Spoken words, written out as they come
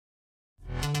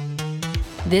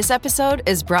This episode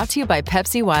is brought to you by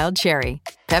Pepsi Wild Cherry.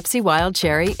 Pepsi Wild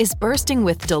Cherry is bursting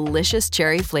with delicious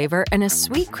cherry flavor and a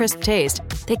sweet, crisp taste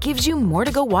that gives you more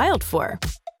to go wild for.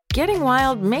 Getting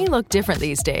wild may look different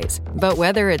these days, but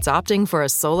whether it's opting for a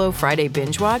solo Friday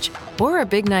binge watch or a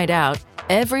big night out,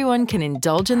 everyone can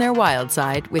indulge in their wild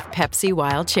side with Pepsi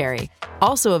Wild Cherry.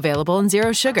 Also available in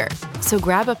Zero Sugar. So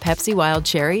grab a Pepsi Wild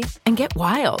Cherry and get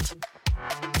wild.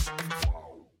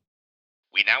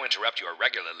 We now interrupt your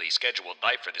regularly scheduled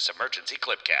life for this emergency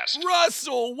Clipcast.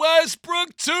 Russell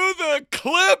Westbrook to the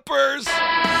Clippers!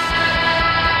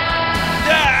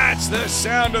 That's the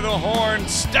sound of the horn.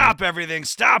 Stop everything.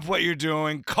 Stop what you're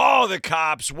doing. Call the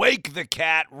cops. Wake the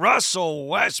cat. Russell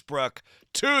Westbrook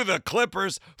to the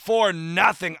Clippers for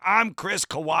nothing. I'm Chris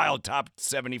Kawhi, top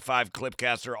 75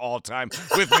 Clipcaster all time.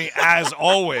 With me, as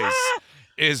always,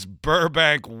 is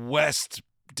Burbank West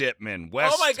Dittman.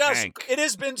 Oh my gosh, Hank. it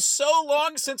has been so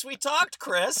long since we talked,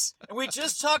 Chris. And we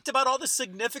just talked about all the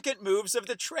significant moves of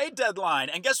the trade deadline.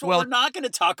 And guess what we're not going to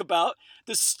talk about?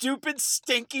 The stupid,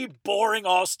 stinky, boring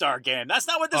All-Star game. That's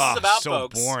not what this is about, so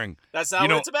folks. Boring. That's not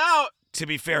what it's about. To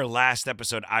be fair, last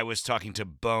episode I was talking to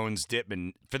Bones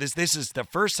Dittman. For this is the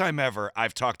first time ever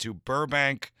I've talked to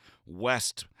Burbank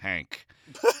West Hank.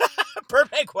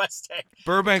 Burbank West Hank.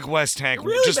 Burbank West Hank. It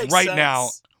really Just makes right sense. now,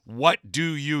 what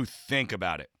do you think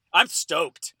about it? I'm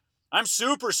stoked. I'm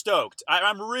super stoked.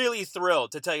 I'm really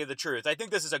thrilled, to tell you the truth. I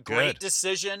think this is a great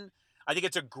decision. I think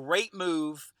it's a great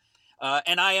move.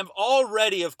 And I am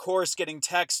already, of course, getting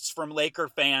texts from Laker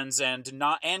fans and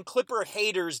Clipper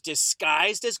haters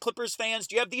disguised as Clippers fans.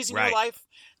 Do you have these in your life?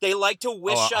 They like to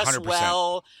wish us 100%.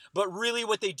 well, but really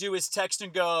what they do is text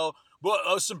and go,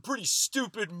 well, some pretty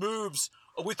stupid moves.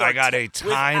 I got a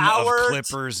time of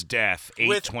Clippers death,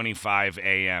 8:25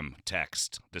 a.m.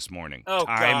 text this morning. Oh,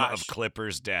 time gosh. of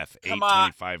Clippers death, Come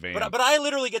on. 8:25 a.m. But I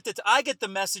literally get the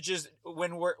messages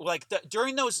when we're like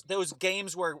during those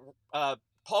games where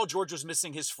Paul George was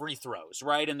missing his free throws,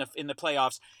 right, in the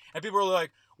playoffs, and people were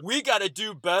like, "We got to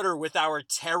do better with our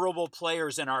terrible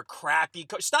players and our crappy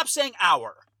Stop saying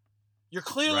 "our." You're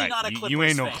clearly not a Clippers fan. You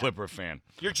ain't no Clipper fan.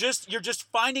 You're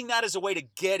just finding that as a way to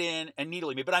get in and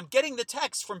needling me. But I'm getting the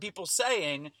text from people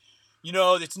saying,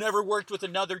 it's never worked with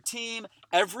another team.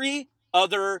 Every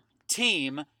other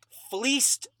team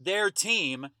fleeced their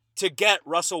team to get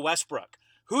Russell Westbrook.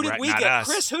 Who did we get? Us.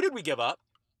 Chris, who did we give up?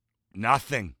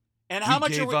 Nothing. And how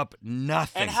much gave up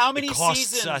nothing. And how many it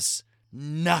costs seasons? us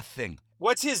nothing.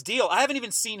 What's his deal? I haven't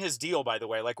even seen his deal, by the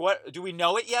way. Like, what do we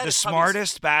know it yet? The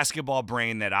smartest basketball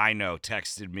brain that I know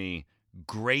texted me,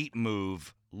 great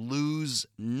move, lose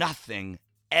nothing,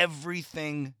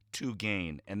 everything to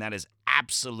gain. And that is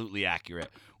absolutely accurate.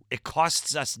 It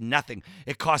costs us nothing.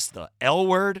 It costs the L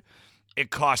word, it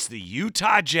costs the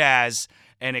Utah Jazz,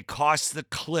 and it costs the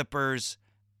Clippers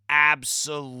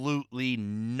absolutely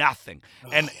nothing.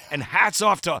 And hats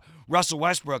off to Russell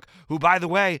Westbrook, who, by the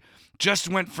way, just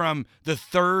went from the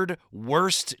third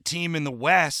worst team in the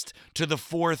West to the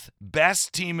fourth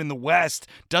best team in the West,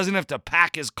 doesn't have to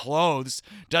pack his clothes,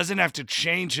 doesn't have to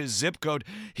change his zip code.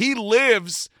 He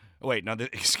lives... Wait, no,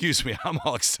 excuse me. I'm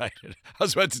all excited. I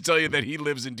was about to tell you that he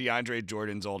lives in DeAndre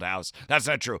Jordan's old house. That's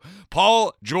not true.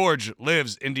 Paul George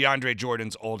lives in DeAndre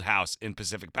Jordan's old house in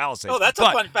Pacific Palisades. Oh, that's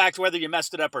a fun fact, whether you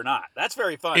messed it up or not. That's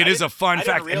very fun. It is a fun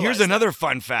fact. And here's another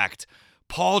fun fact.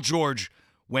 Paul George,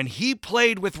 when he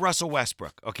played with Russell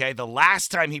Westbrook, okay, the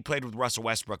last time he played with Russell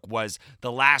Westbrook was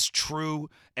the last true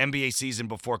NBA season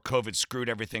before COVID screwed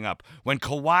everything up. When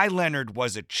Kawhi Leonard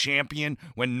was a champion,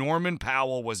 when Norman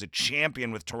Powell was a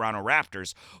champion with Toronto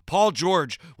Raptors, Paul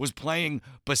George was playing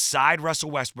beside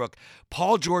Russell Westbrook.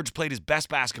 Paul George played his best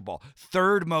basketball,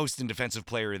 third most in Defensive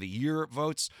Player of the Year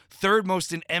votes, third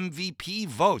most in MVP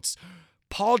votes.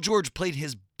 Paul George played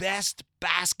his best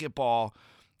basketball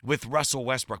with Russell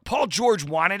Westbrook. Paul George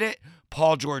wanted it.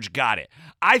 Paul George got it.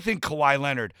 I think Kawhi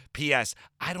Leonard, P.S.,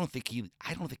 I don't think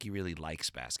he really likes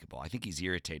basketball. I think he's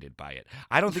irritated by it.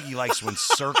 I don't think he likes when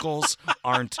circles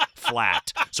aren't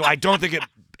flat. So I don't think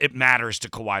it matters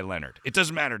to Kawhi Leonard. It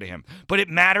doesn't matter to him. But it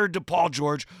mattered to Paul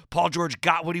George. Paul George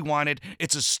got what he wanted.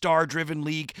 It's a star-driven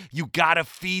league. You got to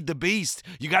feed the beast.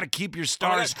 You got to keep your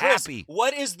stars happy.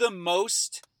 What is the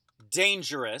most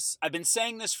dangerous? I've been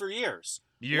saying this for years.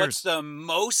 What's the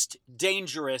most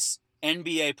dangerous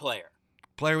NBA player?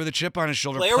 Player with a chip on his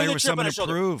shoulder. Player with something to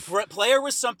prove. Player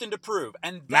with something to prove.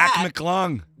 And Mac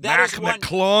McClung. Mac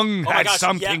McClung had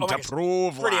something to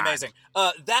prove. Pretty amazing.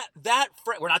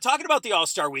 We're not talking about the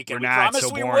All-Star weekend. We're we not. promised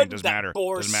So we boring. wouldn't. Doesn't matter.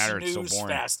 Doesn't matter. It's so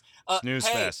boring. Fest. Snooze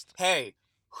fest. Hey,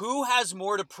 who has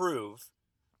more to prove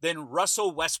than Russell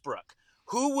Westbrook?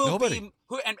 Who will Nobody. be?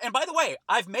 And by the way,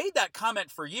 I've made that comment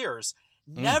for years.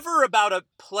 never about a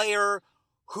player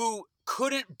who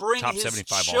couldn't bring Top his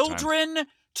 75 all time. children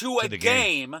to a the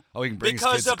game Oh, he can bring his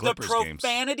because kids to of the Clippers games.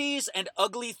 profanities and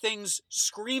ugly things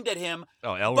screamed at him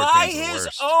Oh, Elward by fans are the his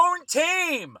worst. own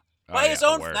team. Oh, By yeah, his the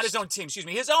own, worst. not his own team, excuse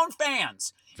me, his own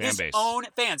fans. Fan his base. own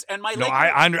fans. And my No,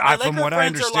 Laker, from what I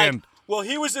friends are like, understand. well,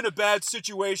 he was in a bad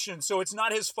situation, so it's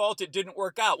not his fault it didn't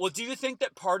work out. Well, do you think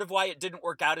that part of why it didn't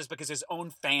work out is because his own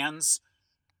fans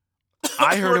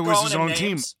I heard were it was calling his him own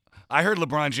team. names? I heard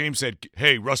LeBron James said,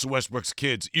 "Hey, Russell Westbrook's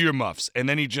kids, earmuffs," and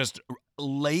then he just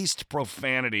laced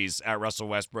profanities at Russell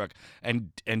Westbrook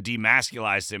and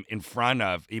emasculated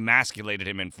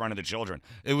him in front of the children.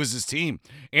 It was his team.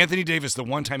 Anthony Davis, the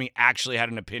one time he actually had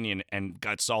an opinion and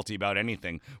got salty about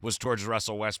anything was towards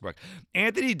Russell Westbrook.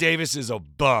 Anthony Davis is a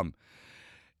bum.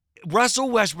 Russell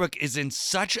Westbrook is in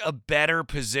such a better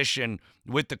position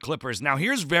with the Clippers. Now,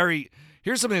 here's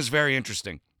something that's very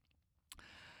interesting.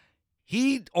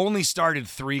 He only started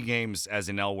 3 games as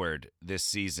an L-word this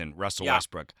season, Russell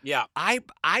Westbrook. Yeah. I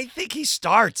think he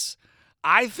starts.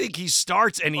 I think he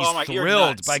starts, and he's you're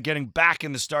thrilled nuts. by getting back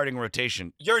in the starting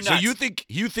rotation. You're So nuts.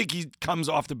 you think he comes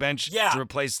off the bench to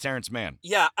replace Terrence Mann?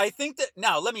 Yeah, I think that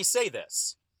now let me say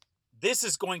this. This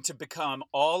is going to become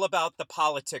all about the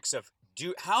politics of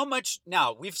how much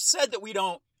now we've said that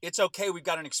it's okay, we've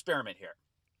got an experiment here.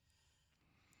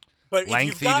 But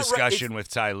Lengthy discussion with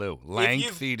Ty Lue.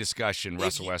 Lengthy discussion,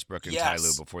 Russell Westbrook and Ty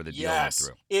Lue before the deal went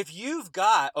through. If you've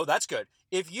got, that's good.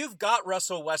 If you've got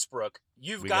Russell Westbrook,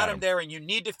 you've got him there, and you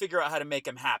need to figure out how to make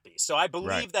him happy. So I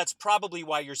believe that's probably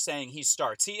why you're saying he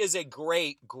starts. He is a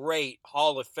great, great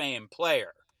Hall of Fame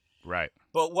player. Right.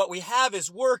 But what we have is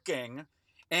working,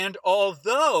 and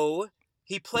although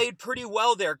he played pretty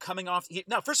well there coming off.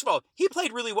 First of all, he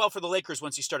played really well for the Lakers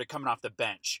once he started coming off the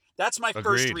bench. That's my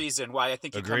first reason why I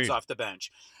think he comes off the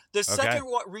bench. The second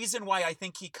reason why I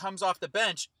think he comes off the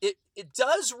bench, it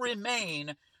does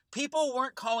remain, people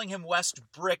weren't calling him West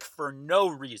Brick for no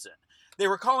reason. They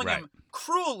were calling him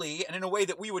cruelly and in a way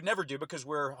that we would never do because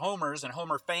we're homers and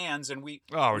Homer fans. And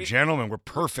we're gentlemen. We're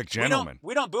perfect gentlemen.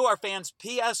 We don't boo our fans.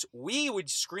 P.S. We would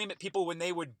scream at people when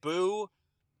they would boo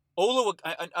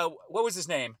what was his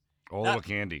name?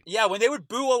 Olowokandi. Yeah, when they would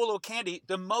boo Olowokandi,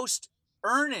 the most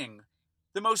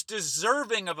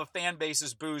deserving of a fan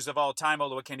base's boos of all time,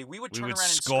 Olowokandi, we would turn around and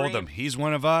scold him. He's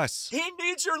one of us. He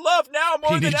needs your love now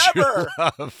more than ever.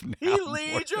 He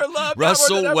needs your love now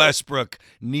Russell more than ever. Westbrook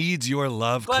needs your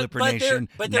love, Clipper Nation,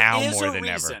 now more than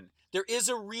ever. There is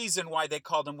a reason why they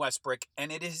called him Westbrook,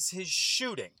 and it is his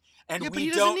shooting. And but he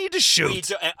doesn't need to shoot.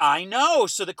 I know.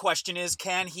 So the question is,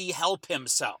 can he help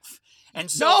himself? And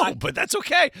so but that's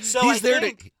okay. So He's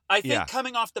I think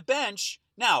coming off the bench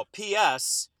now.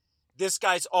 P.S. This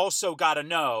guy's also got to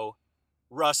know,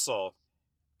 Russell.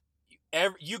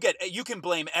 You can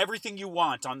blame everything you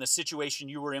want on the situation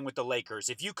you were in with the Lakers.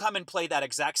 If you come and play that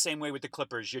exact same way with the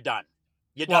Clippers, you're done.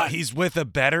 Well, he's with a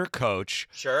better coach.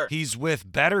 Sure. He's with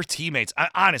better teammates.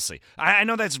 Honestly, I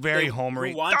know that's very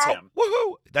homery. Who wants him?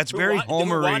 Woohoo! That's very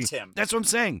homery. Who wants him? That's what I'm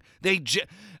saying.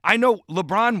 I know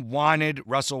LeBron wanted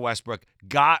Russell Westbrook,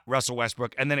 got Russell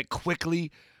Westbrook, and then it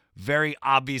quickly, very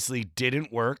obviously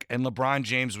didn't work, and LeBron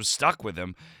James was stuck with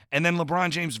him. And then LeBron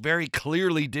James very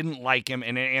clearly didn't like him,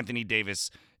 and Anthony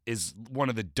Davis is one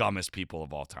of the dumbest people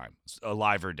of all time,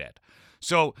 alive or dead.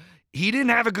 So he didn't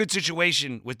have a good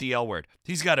situation with the L word.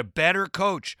 He's got a better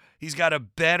coach. He's got a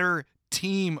better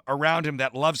team around him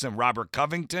that loves him. Robert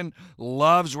Covington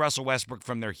loves Russell Westbrook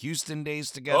from their Houston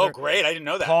days together. Oh, great. I didn't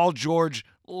know that. Paul George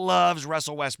loves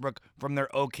Russell Westbrook from their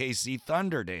OKC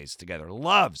Thunder days together.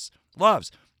 Loves. Well,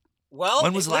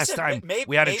 when was the last time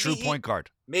we had a true point guard?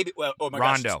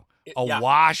 Rondo.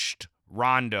 Washed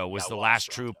Rondo was the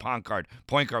last true point guard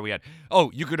we had.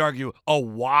 Oh, you could argue a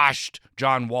washed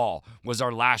John Wall was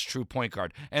our last true point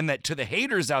guard. And that to the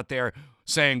haters out there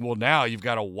saying, well, now you've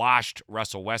got a washed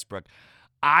Russell Westbrook.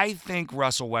 I think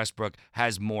Russell Westbrook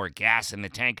has more gas in the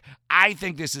tank. I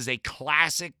think this is a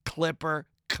classic Clipper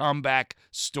comeback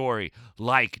story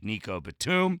like Nico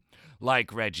Batum,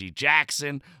 like Reggie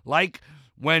Jackson, like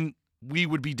when we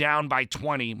would be down by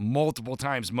 20 multiple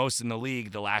times, most in the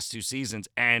league the last 2 seasons,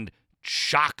 and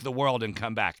shock the world and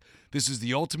come back. This is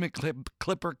the ultimate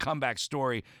Clipper comeback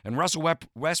story, and Russell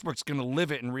Westbrook's going to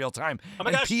live it in real time. Oh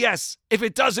my gosh. P.S., if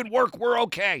it doesn't work, we're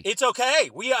okay. It's okay.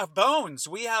 We have Bones.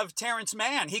 We have Terrence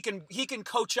Mann. He can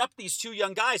coach up these 2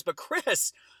 young guys. But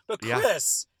Chris,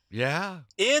 yeah.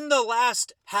 In the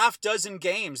last half dozen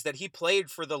games that he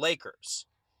played for the Lakers,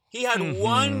 he had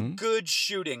one good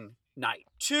shooting night.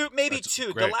 Maybe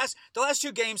two. Great. The last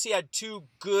 2 games, he had 2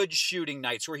 good shooting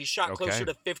nights where he shot closer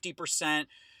to 50%,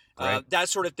 that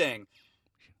sort of thing.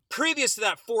 previous to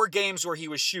that, 4 games where he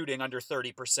was shooting under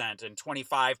 30% and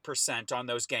 25% on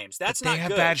those games. That's not good. They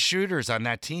have bad shooters on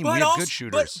that team. We have good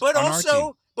shooters but on our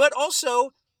team. But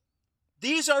also,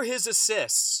 these are his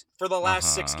assists for the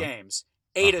last 6 games.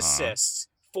 8 assists,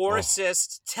 4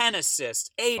 assists, 10 assists,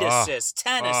 8 assists,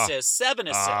 10 assists, 7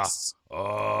 assists.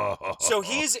 So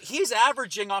he's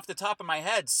averaging off the top of my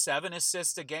head 7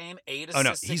 assists a game, 8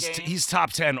 assists a game. He's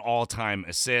top 10 all-time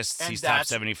assists. And he's top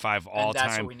 75 all-time. And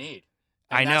that's what we need.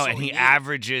 I know, and he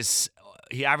averages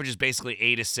basically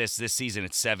 8 assists this season.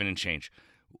 It's 7 and change.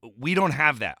 We don't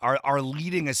have that. Our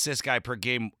leading assist guy per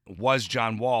game was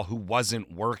John Wall, who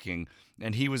wasn't working,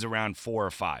 and he was around 4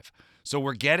 or 5. So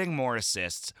we're getting more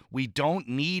assists. We don't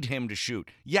need him to shoot.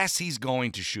 Yes, he's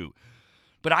going to shoot.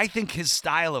 But I think his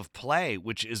style of play,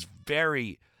 which is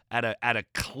very at a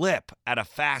clip, at a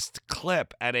fast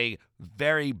clip, at a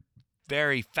very,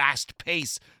 very fast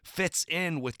pace, fits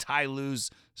in with Ty Lue's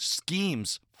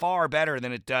schemes far better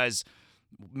than it does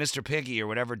Mr. Piggy or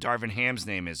whatever Darvin Ham's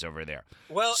name is over there.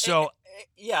 Well, so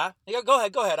yeah, go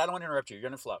ahead. I don't want to interrupt you. You're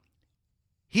going to flow.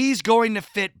 He's going to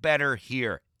fit better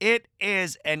here. It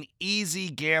is an easy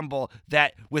gamble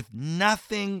that with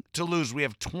nothing to lose, we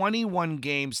have 21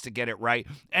 games to get it right.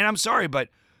 And I'm sorry, but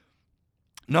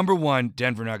number 1,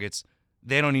 Denver Nuggets,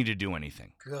 they don't need to do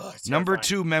anything. Number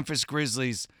 2, Memphis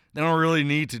Grizzlies, they don't really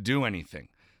need to do anything.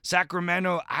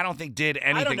 Sacramento, I don't think did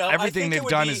anything. Everything they've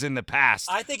done is in the past.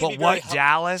 I think but what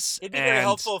Dallas? It'd be very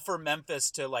helpful for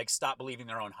Memphis to stop believing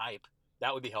their own hype.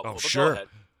 That would be helpful. Oh, sure. Go ahead.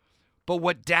 But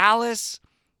what Dallas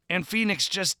and Phoenix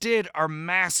just did are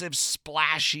massive,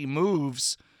 splashy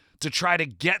moves to try to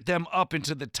get them up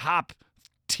into the top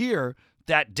tier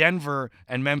that Denver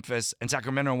and Memphis and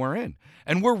Sacramento were in.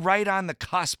 And we're right on the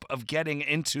cusp of getting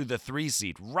into the 3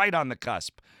 seed, right on the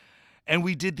cusp. And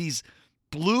we did these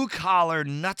blue-collar,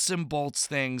 nuts and bolts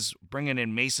things, bringing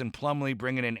in Mason Plumlee,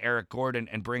 bringing in Eric Gordon,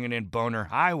 and bringing in Boner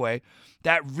Highway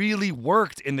that really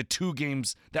worked in the 2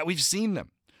 games that we've seen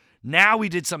them. Now we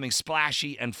did something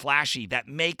splashy and flashy that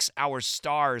makes our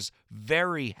stars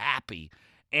very happy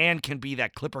and can be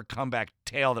that Clipper comeback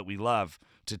tale that we love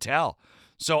to tell.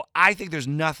 So I think there's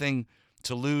nothing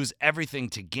to lose, everything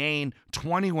to gain,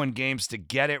 21 games to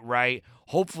get it right.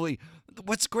 Hopefully,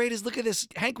 what's great is, look at this,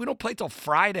 Hank, we don't play till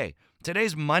Friday.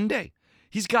 Today's Monday.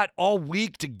 He's got all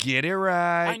week to get it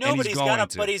right. I know, but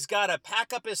he's got to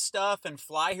pack up his stuff and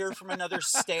fly here from another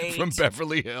state. From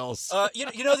Beverly Hills.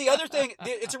 You know, the other thing,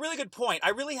 it's a really good point. I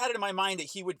really had it in my mind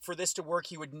that for this to work,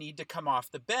 he would need to come off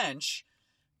the bench.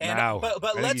 And,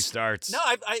 but he starts. No,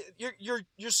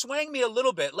 you're swaying me a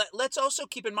little bit. Let's also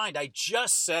keep in mind, I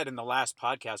just said in the last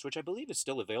podcast, which I believe is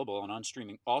still available on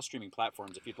all streaming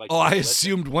platforms if you'd like to I listen.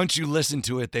 Assumed once you listened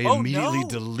to it, they immediately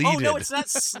deleted. Oh, no, it's not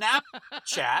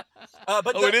Snapchat.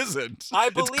 It isn't.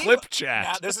 I believe it's Clip Chat.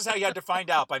 Now, this is how you had to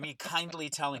find out, by me kindly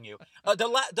telling you.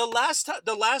 The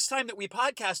last time that we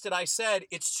podcasted, I said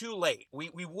it's too late.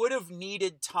 We would have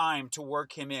needed time to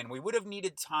work him in. We would have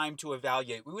needed time to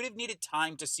evaluate. We would have needed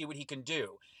time to see what he can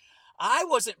do. I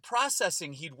wasn't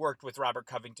processing he'd played with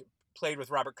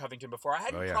Robert Covington before. I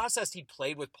hadn't processed he'd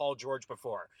played with Paul George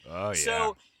before. Oh, yeah.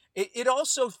 So it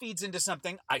also feeds into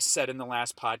something I said in the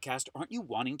last podcast. Aren't you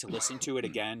wanting to listen to it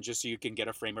again just so you can get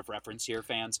a frame of reference here,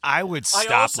 fans? I would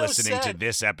stop listening to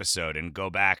this episode and go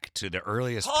back to the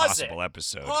earliest possible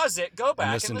episode. Pause it, go back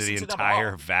and listen to the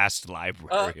entire vast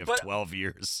library of 12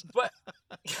 years. But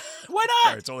why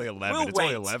not? Or it's only 11. It's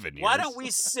only 11 years. Why don't we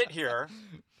sit here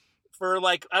for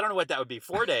I don't know what that would be,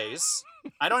 4 days.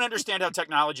 I don't understand how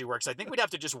technology works. I think we'd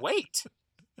have to just wait.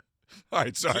 All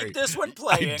right, sorry. Keep this one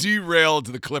playing. I derailed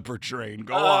the Clipper train.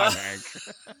 Go on, Hank.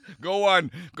 Go on,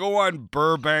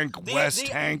 Burbank,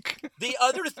 Hank. The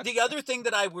other thing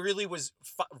that I really was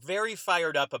very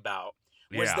fired up about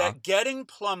was that getting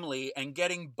Plumlee and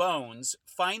getting Bones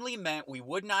finally meant we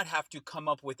would not have to come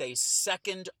up with a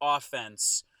second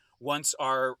offense once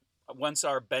our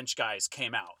bench guys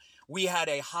came out. We had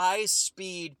a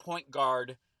high-speed point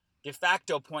guard, de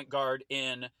facto point guard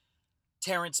in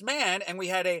Terrence Mann, and we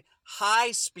had a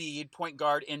high-speed point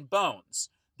guard in Bones.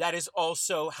 That is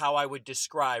also how I would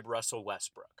describe Russell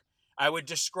Westbrook. I would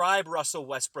describe Russell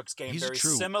Westbrook's game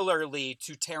similarly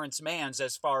to Terrence Mann's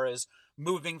as far as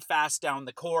moving fast down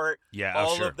the court,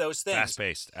 all of those things.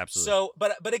 Fast-paced, absolutely. So,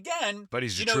 but again... But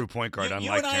he's a true point guard,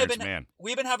 unlike Terrence Mann.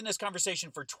 We've been having this conversation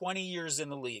for 20 years in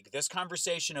the league. This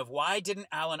conversation of why didn't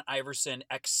Allen Iverson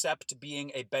accept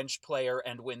being a bench player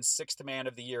and win 6th Man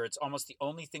of the Year? It's almost the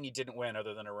only thing he didn't win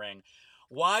other than a ring.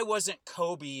 Why wasn't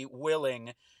Kobe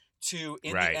willing to,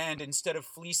 in the end, instead of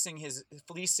fleecing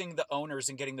the owners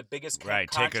and getting the biggest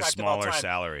contract take a smaller of all time,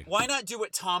 salary? Why not do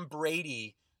what Tom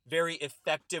Brady very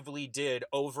effectively did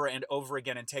over and over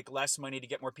again and take less money to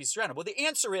get more pieces around him? Well, the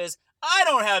answer is I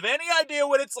don't have any idea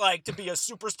what it's like to be a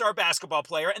superstar basketball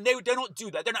player, and they don't do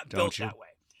that. They're not built that way.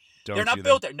 They're not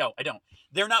built that. No, I don't.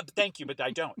 They're not. Thank you, but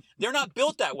I don't. They're not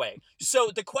built that way. So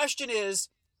the question is,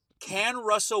 can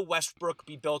Russell Westbrook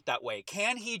be built that way?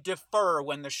 Can he defer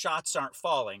when the shots aren't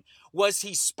falling? Was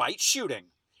he spite shooting?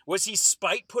 Was he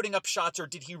spite putting up shots, or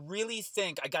did he really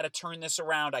think, I got to turn this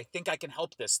around? I think I can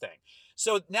help this thing.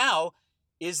 So now,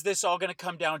 is this all going to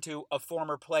come down to a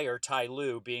former player, Ty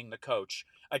Lue, being the coach,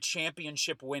 a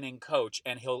championship-winning coach,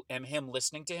 and him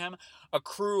listening to him, a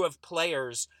crew of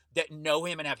players that know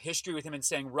him and have history with him and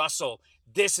saying, Russell,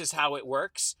 this is how it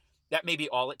works? That may be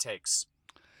all it takes.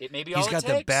 It may be all it takes.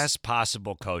 He's got the best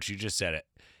possible coach. You just said it.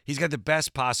 He's got the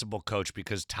best possible coach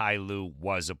because Ty Lue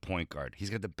was a point guard. He's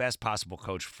got the best possible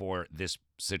coach for this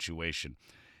situation.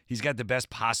 He's got the best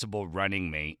possible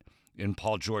running mate in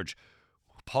Paul George.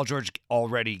 Paul George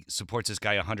already supports this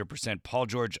guy 100%. Paul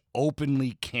George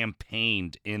openly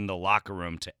campaigned in the locker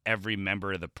room to every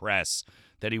member of the press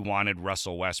that he wanted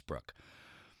Russell Westbrook.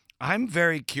 I'm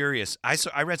very curious.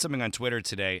 I read something on Twitter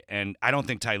today, and I don't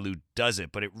think Ty Lue does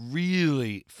it, but it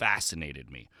really fascinated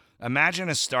me. Imagine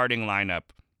a starting lineup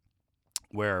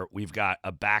where we've got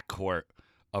a backcourt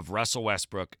of Russell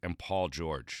Westbrook and Paul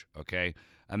George, okay?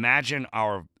 Imagine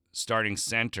our starting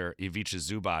center, Ivica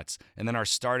Zubac, and then our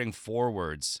starting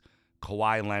forwards,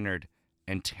 Kawhi Leonard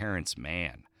and Terrence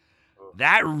Mann.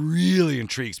 That really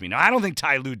intrigues me. Now, I don't think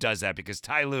Ty Lue does that because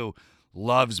Ty Lue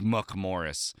loves Mook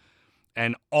Morris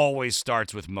and always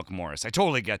starts with Mook Morris. I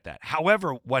totally get that.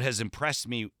 However, what has impressed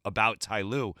me about Ty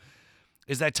Lue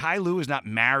is that Ty Lue is not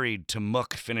married to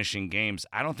Mook finishing games.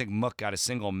 I don't think Mook got a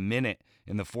single minute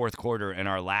in the fourth quarter in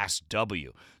our last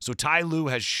W. So Ty Lue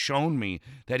has shown me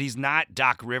that he's not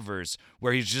Doc Rivers,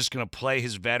 where he's just going to play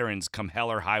his veterans come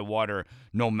hell or high water,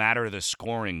 no matter the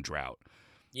scoring drought.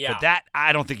 Yeah. But that,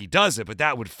 I don't think he does it, but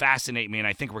that would fascinate me, and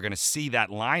I think we're going to see that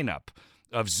lineup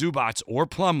of Zubac or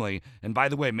Plumlee. And by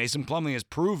the way, Mason Plumlee has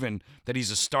proven that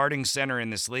he's a starting center in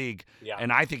this league. Yeah.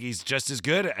 And I think he's just as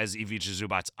good as Ivica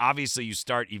Zubac. Obviously, you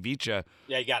start Ivica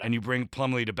you got it. and you bring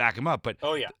Plumlee to back him up. But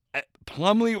oh, yeah.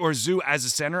 Plumlee or Zoo as a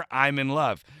center, I'm in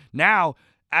love. Now,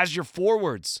 as your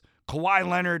forwards, Kawhi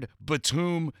Leonard,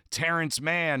 Batum, Terrence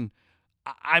Mann,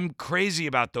 I'm crazy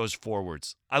about those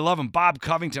forwards. I love them. Bob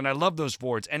Covington, I love those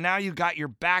forwards. And now you got your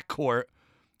backcourt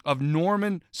of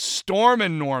Norman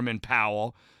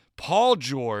Powell, Paul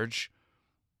George,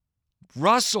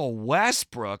 Russell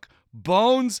Westbrook,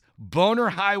 Boner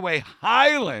Highway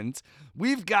Highland.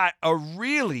 We've got a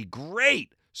really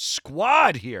great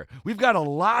squad here. We've got a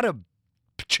lot of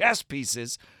chess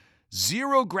pieces,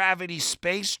 zero gravity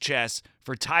space chess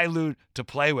for Ty Lue to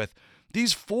play with.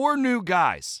 These four new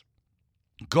guys,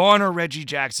 Garner, Reggie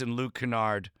Jackson, Luke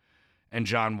Kennard, and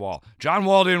John Wall. John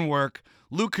Wall didn't work.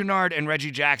 Luke Kennard and Reggie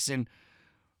Jackson,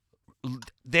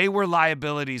 they were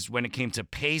liabilities when it came to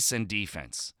pace and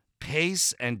defense.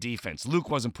 Pace and defense. Luke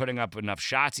wasn't putting up enough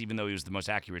shots, even though he was the most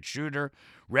accurate shooter.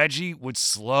 Reggie would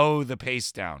slow the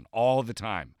pace down all the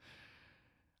time.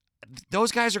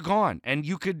 Those guys are gone, and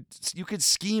you could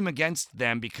scheme against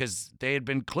them because they had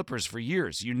been Clippers for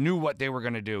years. You knew what they were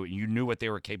going to do. You knew what they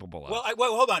were capable of.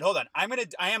 Well, hold on.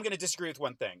 I am gonna disagree with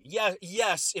one thing.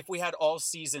 Yes, if we had all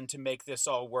season to make this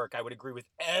all work, I would agree with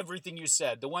everything you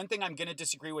said. The one thing I'm gonna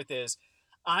disagree with is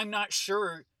I'm not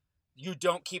sure you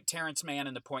don't keep Terrence Mann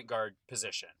in the point guard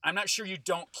position. I'm not sure you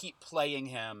don't keep playing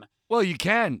him. Well, you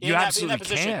can. You absolutely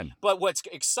can. But what's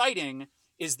exciting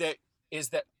is that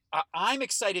I'm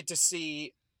excited to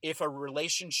see if a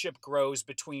relationship grows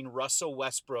between Russell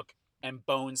Westbrook and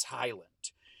Bones Hyland.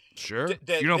 Sure.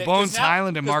 Bones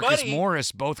Hyland and Marcus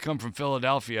Morris both come from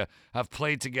Philadelphia, have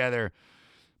played together.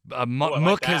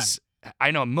 Mook has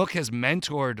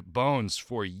mentored Bones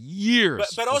for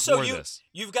years. But also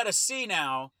you've got to see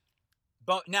now.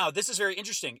 Now this is very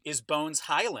interesting. Is Bones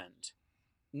Hyland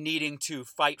needing to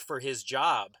fight for his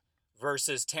job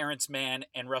versus Terrence Mann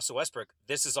and Russell Westbrook?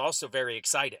 This is also very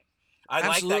exciting. I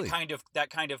Absolutely. like that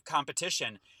kind of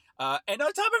competition. And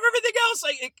on top of everything else,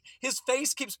 his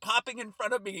face keeps popping in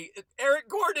front of me. Eric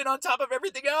Gordon on top of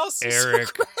everything else. Eric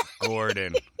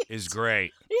Gordon is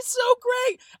great. He's so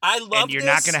great. I love this. And you're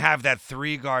not going to have that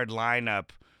 3-guard lineup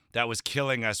that was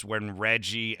killing us when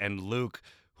Reggie and Luke,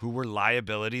 who were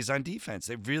liabilities on defense.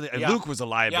 Luke was a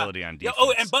liability on defense.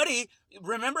 Oh, and buddy,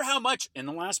 remember how much in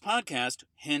the last podcast,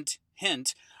 hint,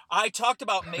 I talked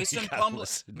about Mason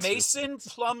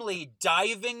Plumlee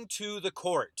diving to the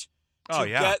court to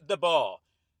get the ball.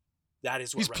 That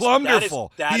is what He's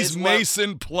Plumderful. He's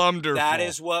Mason Plumderful. That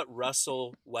is what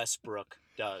Russell Westbrook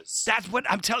does. That's what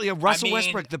I'm telling you. Russell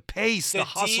Westbrook, the pace, the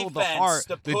hustle, the heart,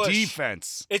 the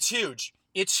defense. It's huge.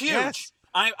 It's huge. Yes.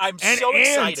 I'm so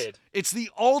excited. It's the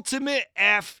ultimate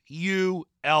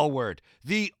FUL word.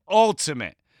 The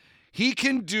ultimate. He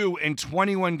can do in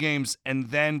 21 games and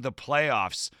then the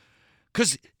playoffs.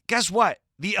 Because guess what?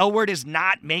 The L word is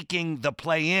not making the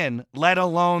play-in, let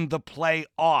alone the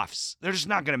playoffs. They're just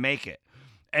not going to make it.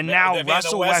 And now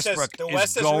Russell Westbrook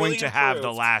is going to have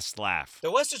the last laugh.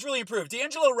 The West has really improved.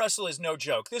 D'Angelo Russell is no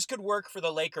joke. This could work for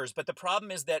the Lakers, but the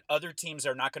problem is that other teams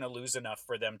are not going to lose enough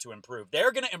for them to improve.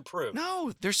 They're going to improve.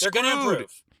 No, they're screwed. They're going to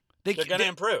improve. They're going to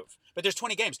improve. But there's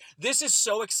 20 games. This is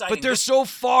so exciting. But they're so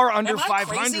far under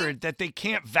 500 that they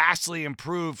can't vastly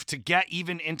improve to get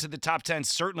even into the top 10,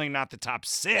 certainly not the top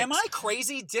 6. Am I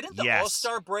crazy? Didn't the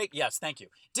All-Star break? Yes, thank you.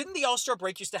 Didn't the All-Star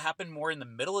break used to happen more in the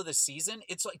middle of the season?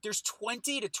 It's like there's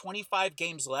 20 to 25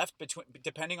 games left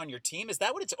depending on your team. Is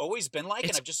that what it's always been like?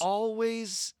 It's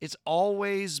always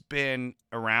been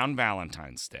around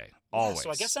Valentine's Day. Always. Yeah, so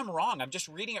I guess I'm wrong. I'm just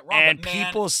reading it wrong. And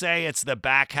people say it's the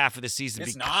back half of the season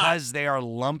because they are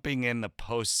lumping in the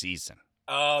postseason.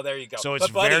 Oh, there you go. So it's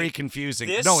very confusing.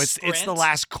 No, it's the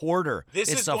last quarter.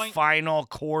 It's the final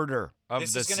quarter of the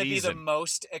season. This is going to be the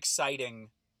most exciting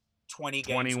 20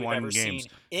 games we've ever seen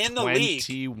in the league.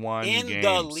 21 games. In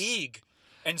the league.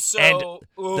 And so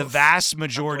the vast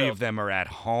majority of them are at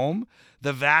home.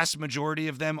 The vast majority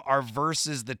of them are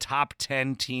versus the top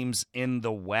 10 teams in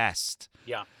the West.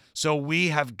 Yeah. So we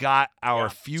have got our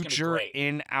future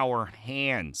in our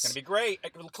hands. It's going to be great.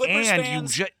 Clippers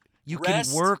fans, you can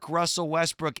work Russell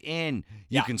Westbrook in.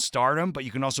 You can start him, but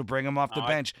you can also bring him off the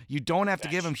bench. You don't have to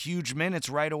give him huge minutes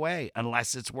right away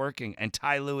unless it's working. And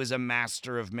Ty Lue is a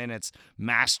master of minutes,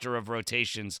 master of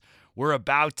rotations. We're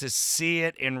about to see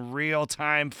it in real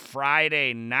time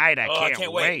Friday night. I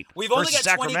can't wait. We've only got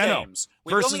 20 games.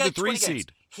 Versus the 3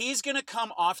 seed. He's going to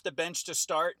come off the bench to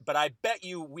start, but I bet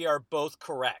you we are both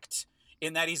correct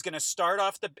in that he's going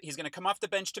to come off the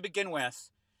bench to begin with,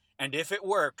 and if it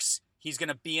works, he's going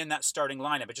to be in that starting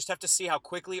lineup. I just have to see how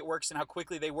quickly it works and how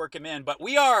quickly they work him in. But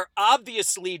we are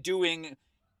obviously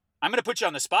I'm going to put you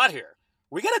on the spot here.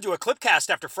 We got to do a Clipcast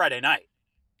after Friday night.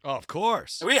 Oh, of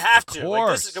course. We have to.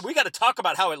 We got to talk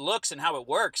about how it looks and how it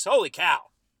works. Holy cow.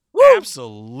 Woo!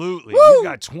 Absolutely. Woo! We've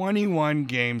got 21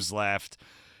 games left.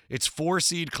 It's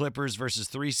 4-seed Clippers versus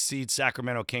 3-seed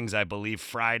Sacramento Kings, I believe,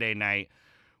 Friday night.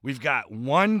 We've got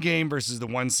 1 game versus the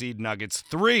 1-seed Nuggets,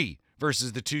 3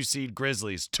 versus the 2-seed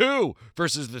Grizzlies, 2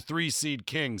 versus the 3-seed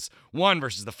Kings, 1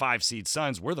 versus the 5-seed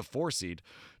Suns. We're the 4-seed.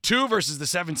 2 versus the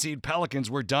 7-seed Pelicans.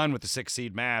 We're done with the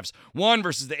 6-seed Mavs. 1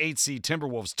 versus the 8-seed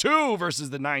Timberwolves. 2 versus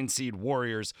the 9-seed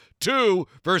Warriors. 2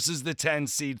 versus the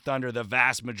 10-seed Thunder. The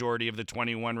vast majority of the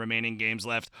 21 remaining games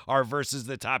left are versus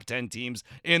the top 10 teams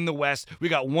in the West. We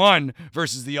got 1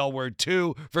 versus the L-Word,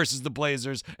 2 versus the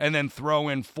Blazers, and then throw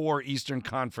in 4 Eastern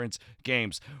Conference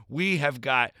games. We have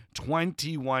got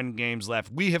 21 games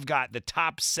left. We have got the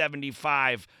top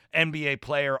 75 NBA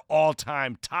player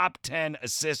all-time, top 10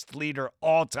 assist leader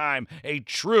all-time,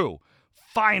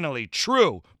 finally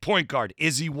true point guard.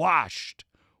 Is he washed?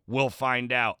 We'll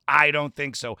find out. I don't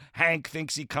think so. Hank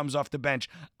thinks he comes off the bench.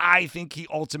 I think he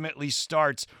ultimately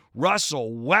starts.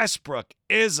 Russell Westbrook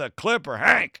is a Clipper.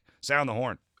 Hank, sound the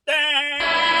horn.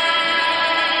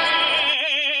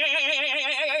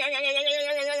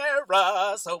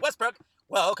 Russell Westbrook.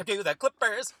 Welcome to the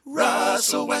Clippers.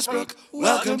 Russell Westbrook,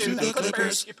 welcome to the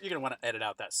Clippers. You're going to want to edit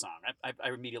out that song. I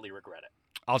immediately regret it.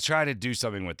 I'll try to do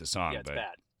something with the song, it's but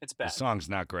bad. It's bad. The song's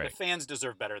not great. The fans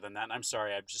deserve better than that. And I'm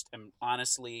sorry. I just am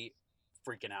honestly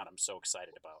freaking out. I'm so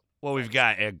excited about. Well, we've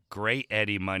got a great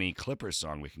Eddie Money Clippers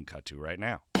song we can cut to right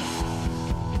now.